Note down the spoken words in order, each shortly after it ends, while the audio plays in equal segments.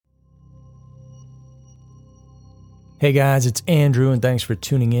Hey guys, it's Andrew, and thanks for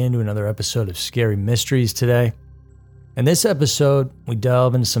tuning in to another episode of Scary Mysteries today. In this episode, we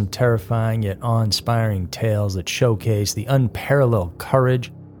delve into some terrifying yet awe-inspiring tales that showcase the unparalleled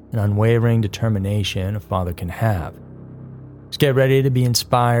courage and unwavering determination a father can have. Just get ready to be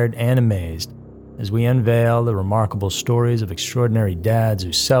inspired and amazed as we unveil the remarkable stories of extraordinary dads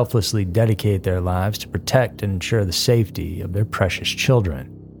who selflessly dedicate their lives to protect and ensure the safety of their precious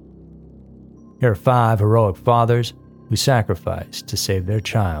children. Here are 5 heroic fathers who sacrificed to save their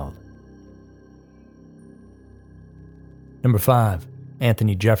child. Number 5,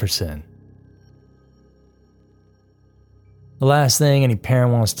 Anthony Jefferson. The last thing any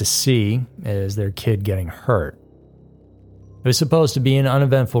parent wants to see is their kid getting hurt. It was supposed to be an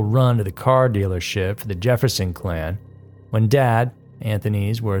uneventful run to the car dealership for the Jefferson clan when Dad,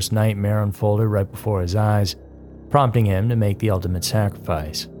 Anthony's worst nightmare, unfolded right before his eyes, prompting him to make the ultimate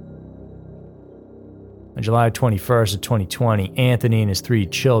sacrifice. On July 21st of 2020, Anthony and his 3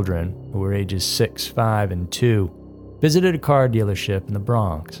 children, who were ages 6, 5, and 2, visited a car dealership in the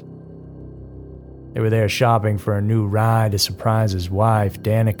Bronx. They were there shopping for a new ride to surprise his wife,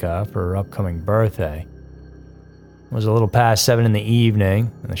 Danica, for her upcoming birthday. It was a little past 7 in the evening,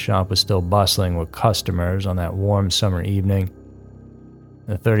 and the shop was still bustling with customers on that warm summer evening.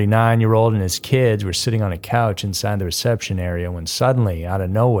 The 39-year-old and his kids were sitting on a couch inside the reception area when suddenly, out of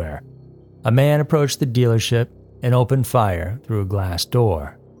nowhere, a man approached the dealership and opened fire through a glass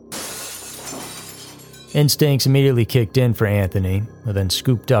door. Instincts immediately kicked in for Anthony, who then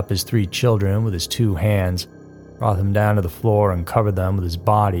scooped up his 3 children with his 2 hands, brought them down to the floor and covered them with his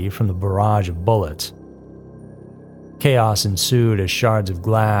body from the barrage of bullets. Chaos ensued as shards of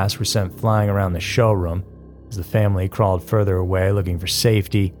glass were sent flying around the showroom as the family crawled further away looking for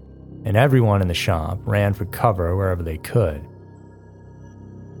safety, and everyone in the shop ran for cover wherever they could.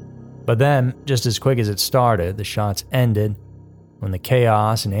 But then, just as quick as it started, the shots ended. When the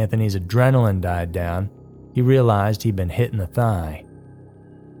chaos and Anthony's adrenaline died down, he realized he'd been hit in the thigh.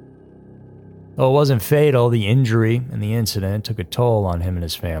 Though it wasn't fatal, the injury and the incident took a toll on him and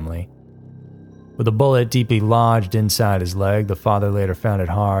his family. With a bullet deeply lodged inside his leg, the father later found it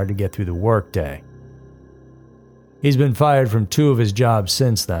hard to get through the workday. He's been fired from 2 of his jobs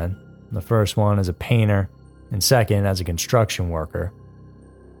since then, the first one as a painter and second as a construction worker.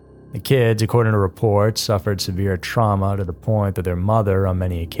 The kids, according to reports, suffered severe trauma to the point that their mother, on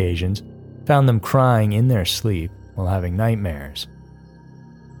many occasions, found them crying in their sleep while having nightmares.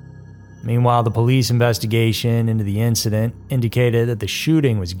 Meanwhile, the police investigation into the incident indicated that the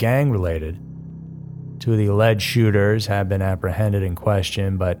shooting was gang-related. 2 of the alleged shooters have been apprehended and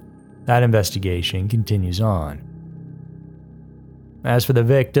questioned, but that investigation continues on. As for the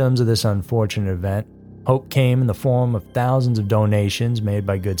victims of this unfortunate event, hope came in the form of thousands of donations made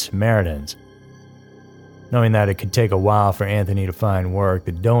by Good Samaritans. Knowing that it could take a while for Anthony to find work,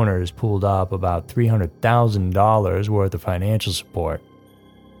 the donors pooled up about $300,000 worth of financial support.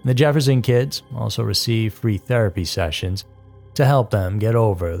 And the Jefferson kids also received free therapy sessions to help them get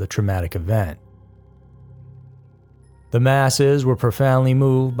over the traumatic event. The masses were profoundly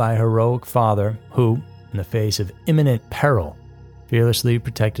moved by a heroic father who, in the face of imminent peril, fearlessly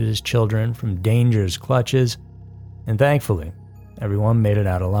protected his children from danger's clutches, and thankfully, everyone made it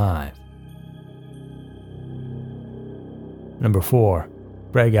out alive. Number 4,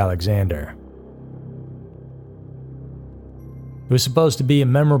 Greg Alexander. It was supposed to be a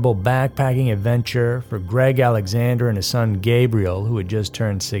memorable backpacking adventure for Greg Alexander and his son Gabriel, who had just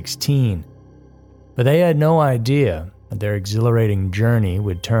turned 16. But they had no idea that their exhilarating journey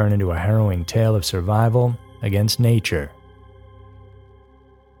would turn into a harrowing tale of survival against nature.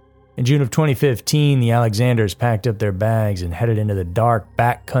 In June of 2015, the Alexanders packed up their bags and headed into the dark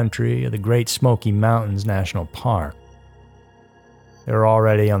backcountry of the Great Smoky Mountains National Park. They were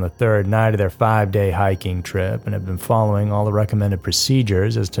already on the 3rd night of their 5-day hiking trip and had been following all the recommended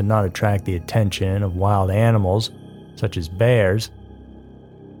procedures as to not attract the attention of wild animals, such as bears.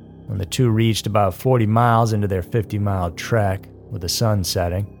 When the 2 reached about 40 miles into their 50-mile trek, with the sun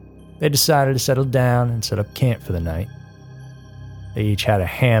setting, they decided to settle down and set up camp for the night. They each had a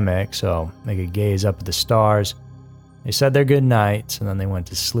hammock so they could gaze up at the stars. They said their good nights and then they went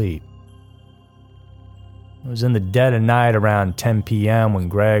to sleep. It was in the dead of night around 10 p.m. when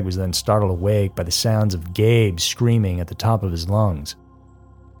Greg was then startled awake by the sounds of Gabe screaming at the top of his lungs.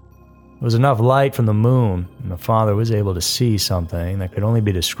 There was enough light from the moon, and the father was able to see something that could only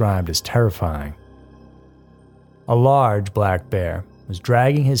be described as terrifying. A large black bear was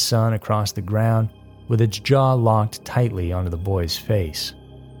dragging his son across the ground with its jaw locked tightly onto the boy's face.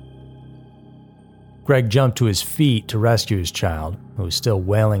 Greg jumped to his feet to rescue his child, who was still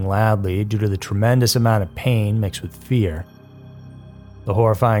wailing loudly due to the tremendous amount of pain mixed with fear. The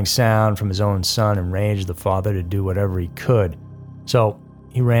horrifying sound from his own son enraged the father to do whatever he could, so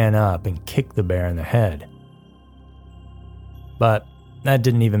he ran up and kicked the bear in the head. But that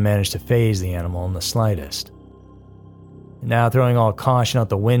didn't even manage to faze the animal in the slightest. Now throwing all caution out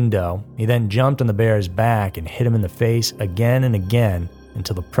the window, he then jumped on the bear's back and hit him in the face again and again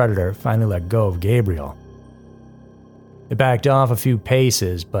until the predator finally let go of Gabriel. It backed off a few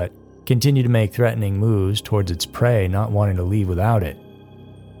paces, but continued to make threatening moves towards its prey, not wanting to leave without it.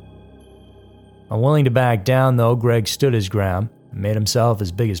 Unwilling to back down, though, Greg stood his ground and made himself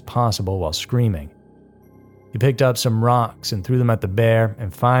as big as possible while screaming. He picked up some rocks and threw them at the bear,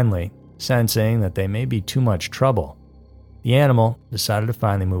 and finally, sensing that they may be too much trouble, the animal decided to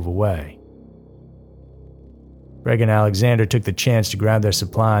finally move away. Greg and Alexander took the chance to grab their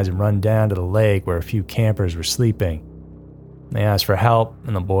supplies and run down to the lake where a few campers were sleeping. They asked for help,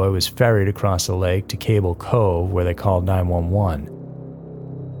 and the boy was ferried across the lake to Cable Cove, where they called 911.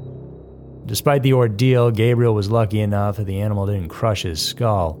 Despite the ordeal, Gabriel was lucky enough that the animal didn't crush his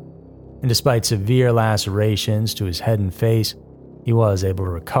skull, and despite severe lacerations to his head and face, he was able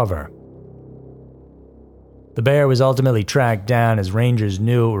to recover. The bear was ultimately tracked down as rangers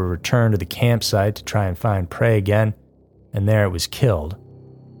knew it would return to the campsite to try and find prey again, and there it was killed.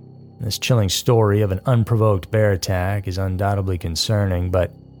 This chilling story of an unprovoked bear attack is undoubtedly concerning,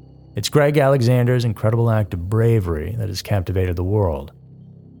 but it's Greg Alexander's incredible act of bravery that has captivated the world.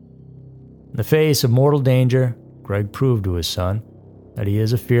 In the face of mortal danger, Greg proved to his son that he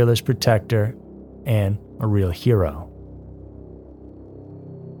is a fearless protector and a real hero.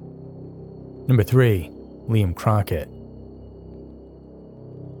 Number 3. Liam Crockett.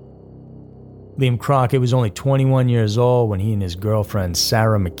 Liam Crockett was only 21 years old when he and his girlfriend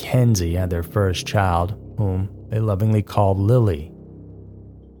Sarah McKenzie had their first child, whom they lovingly called Lily.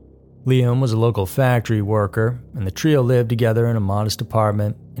 Liam was a local factory worker, and the trio lived together in a modest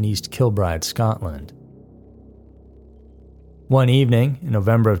apartment in East Kilbride, Scotland. One evening, in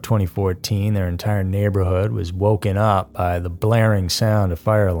November of 2014, their entire neighborhood was woken up by the blaring sound of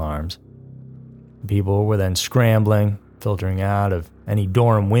fire alarms. People were then scrambling, filtering out of any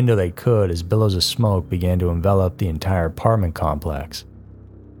door and window they could as billows of smoke began to envelop the entire apartment complex.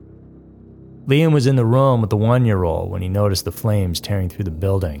 Liam was in the room with the 1-year-old when he noticed the flames tearing through the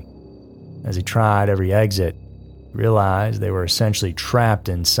building. As he tried every exit, he realized they were essentially trapped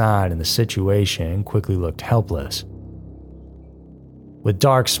inside and the situation quickly looked helpless. With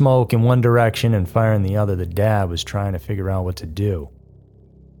dark smoke in one direction and fire in the other, the dad was trying to figure out what to do.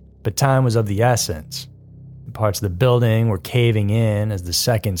 But time was of the essence. Parts of the building were caving in as the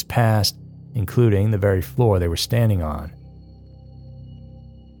seconds passed, including the very floor they were standing on.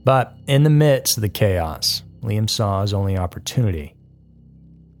 But in the midst of the chaos, Liam saw his only opportunity.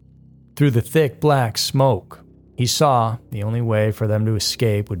 Through the thick black smoke, he saw the only way for them to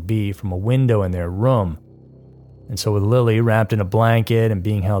escape would be from a window in their room. And so with Lily wrapped in a blanket and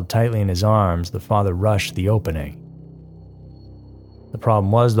being held tightly in his arms, the father rushed the opening. The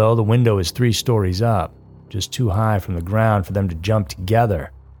problem was, though, the window is 3 stories up, just too high from the ground for them to jump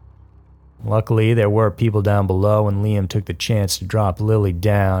together. Luckily, there were people down below, and Liam took the chance to drop Lily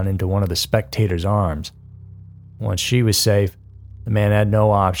down into one of the spectators' arms. Once she was safe, the man had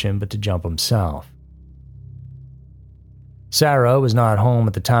no option but to jump himself. Sarah was not home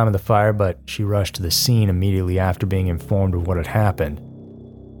at the time of the fire, but she rushed to the scene immediately after being informed of what had happened.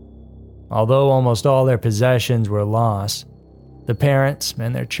 Although almost all their possessions were lost, the parents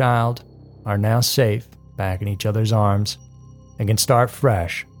and their child are now safe back in each other's arms and can start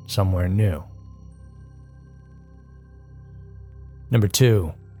fresh somewhere new. Number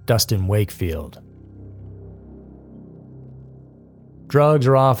 2, Dustin Wakefield. Drugs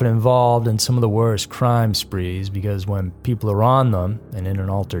are often involved in some of the worst crime sprees because when people are on them and in an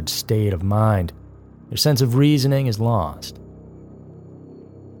altered state of mind, their sense of reasoning is lost.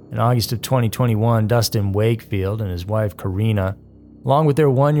 In August of 2021, Dustin Wakefield and his wife Karina, along with their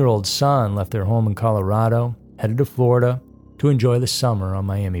 1-year-old son, left their home in Colorado, headed to Florida to enjoy the summer on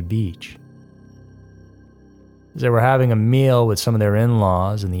Miami Beach. As they were having a meal with some of their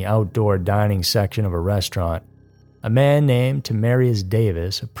in-laws in the outdoor dining section of a restaurant, a man named Tamarius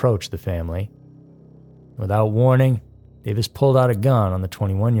Davis approached the family. Without warning, Davis pulled out a gun on the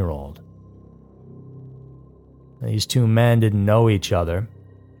 21-year-old. These two men didn't know each other.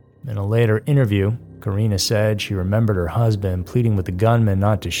 In a later interview, Karina said she remembered her husband pleading with the gunman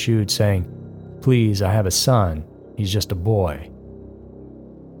not to shoot, saying, "Please, I have a son. He's just a boy."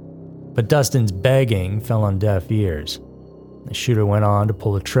 But Dustin's begging fell on deaf ears. The shooter went on to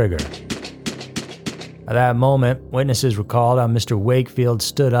pull the trigger. At that moment, witnesses recalled how Mr. Wakefield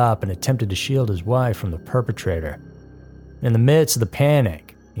stood up and attempted to shield his wife from the perpetrator. In the midst of the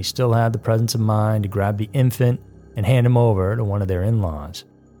panic, he still had the presence of mind to grab the infant and hand him over to one of their in-laws.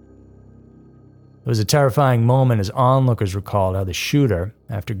 It was a terrifying moment as onlookers recalled how the shooter,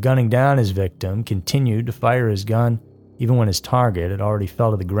 after gunning down his victim, continued to fire his gun even when his target had already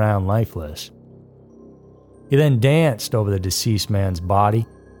fell to the ground lifeless. He then danced over the deceased man's body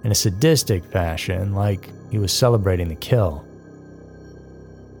in a sadistic fashion, like he was celebrating the kill.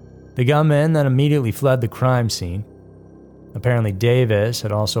 The gunman then immediately fled the crime scene. Apparently, Davis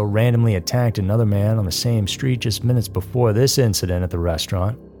had also randomly attacked another man on the same street just minutes before this incident at the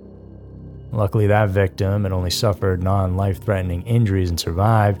restaurant. Luckily, that victim had only suffered non-life-threatening injuries and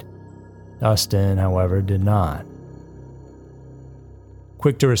survived. Dustin, however, did not.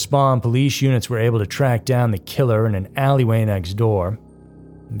 Quick to respond, police units were able to track down the killer in an alleyway next door.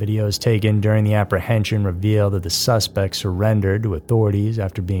 Videos taken during the apprehension revealed that the suspect surrendered to authorities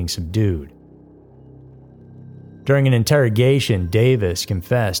after being subdued. During an interrogation, Davis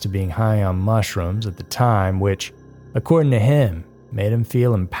confessed to being high on mushrooms at the time, which, according to him, made him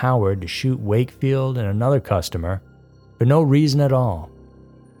feel empowered to shoot Wakefield and another customer for no reason at all.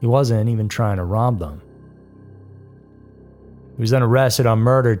 He wasn't even trying to rob them. He was then arrested on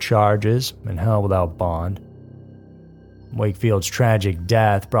murder charges and held without bond. Wakefield's tragic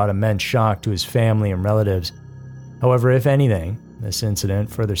death brought immense shock to his family and relatives. However, if anything, this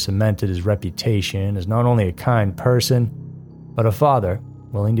incident further cemented his reputation as not only a kind person, but a father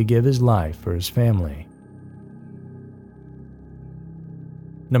willing to give his life for his family.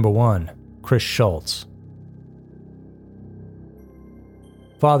 Number 1. Chris Schultz.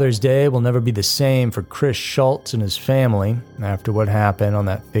 Father's Day will never be the same for Chris Schultz and his family after what happened on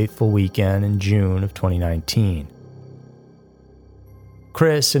that fateful weekend in June of 2019.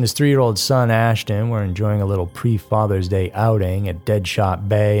 Chris and his 3-year-old son Ashton were enjoying a little pre-Father's Day outing at Deadshot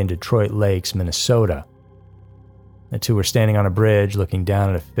Bay in Detroit Lakes, Minnesota. The two were standing on a bridge looking down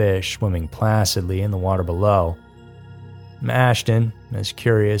at a fish swimming placidly in the water below. Ashton, as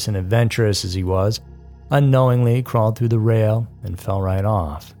curious and adventurous as he was, unknowingly crawled through the rail and fell right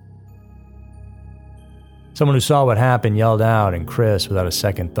off. Someone who saw what happened yelled out, and Chris, without a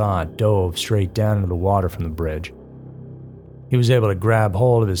second thought, dove straight down into the water from the bridge. He was able to grab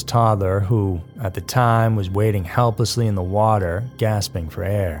hold of his toddler, who, at the time, was waiting helplessly in the water, gasping for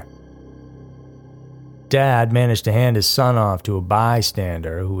air. Dad managed to hand his son off to a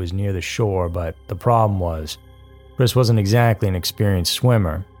bystander who was near the shore, but the problem was, Chris wasn't exactly an experienced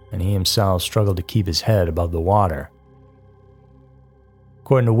swimmer, and he himself struggled to keep his head above the water.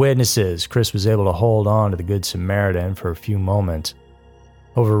 According to witnesses, Chris was able to hold on to the Good Samaritan for a few moments.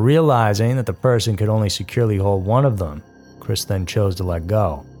 Over realizing that the person could only securely hold one of them, Chris then chose to let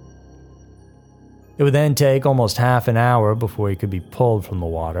go. It would then take almost half an hour before he could be pulled from the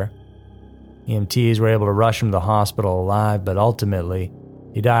water. EMTs were able to rush him to the hospital alive, but ultimately,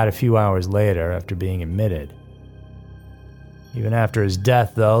 he died a few hours later after being admitted. Even after his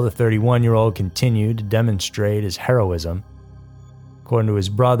death, though, the 31-year-old continued to demonstrate his heroism. According to his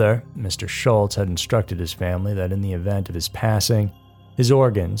brother, Mr. Schultz had instructed his family that in the event of his passing, his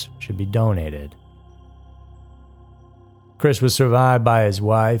organs should be donated. Chris was survived by his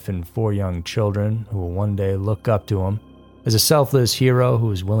wife and 4 young children who will one day look up to him as a selfless hero who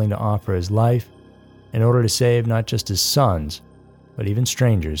was willing to offer his life in order to save not just his sons, but even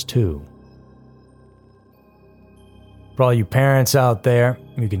strangers too. For all you parents out there,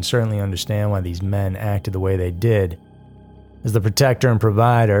 you can certainly understand why these men acted the way they did. As the protector and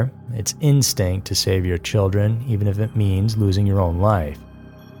provider, it's instinct to save your children, even if it means losing your own life.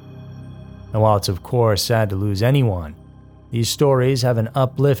 And while it's of course sad to lose anyone, these stories have an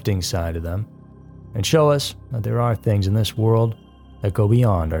uplifting side to them and show us that there are things in this world that go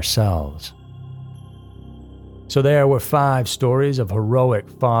beyond ourselves. So there were 5 stories of heroic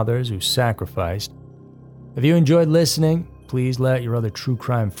fathers who sacrificed. If you enjoyed listening, please let your other true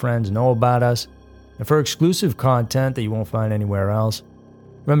crime friends know about us. And for exclusive content that you won't find anywhere else,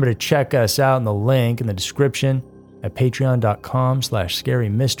 remember to check us out in the link in the description at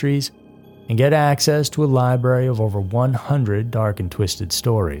patreon.com/scarymysteries and get access to a library of over 100 dark and twisted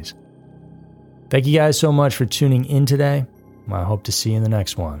stories. Thank you guys so much for tuning in today. I hope to see you in the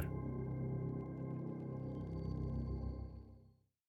next one.